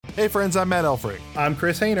Hey friends, I'm Matt Elfrink. I'm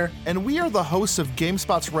Chris Hayner. And we are the hosts of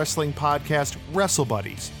GameSpot's wrestling podcast, Wrestle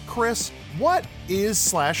Buddies. Chris, what is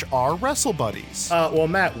 /are Wrestle Buddies? Well,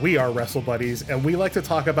 Matt, we are Wrestle Buddies, and we like to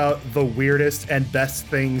talk about the weirdest and best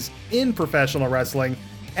things in professional wrestling,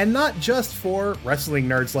 and not just for wrestling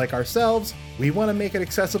nerds like ourselves. We want to make it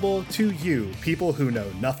accessible to you, people who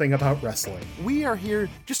know nothing about wrestling. We are here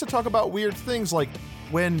just to talk about weird things like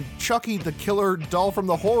when Chucky, the killer doll from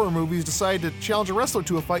the horror movies, decided to challenge a wrestler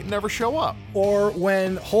to a fight and never show up. Or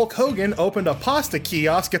when Hulk Hogan opened a pasta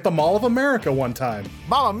kiosk at the Mall of America one time.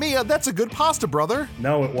 Mamma mia, that's a good pasta, brother.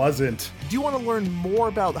 No, it wasn't. Do you want to learn more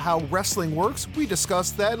about how wrestling works? We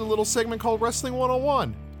discussed that in a little segment called Wrestling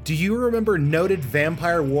 101. Do you remember noted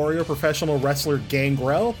Vampire Warrior professional wrestler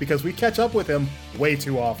Gangrel? Because we catch up with him way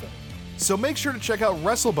too often. So make sure to check out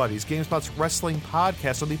Wrestle Buddies, GameSpot's wrestling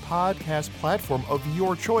podcast on the podcast platform of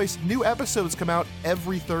your choice. New episodes come out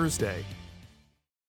every Thursday.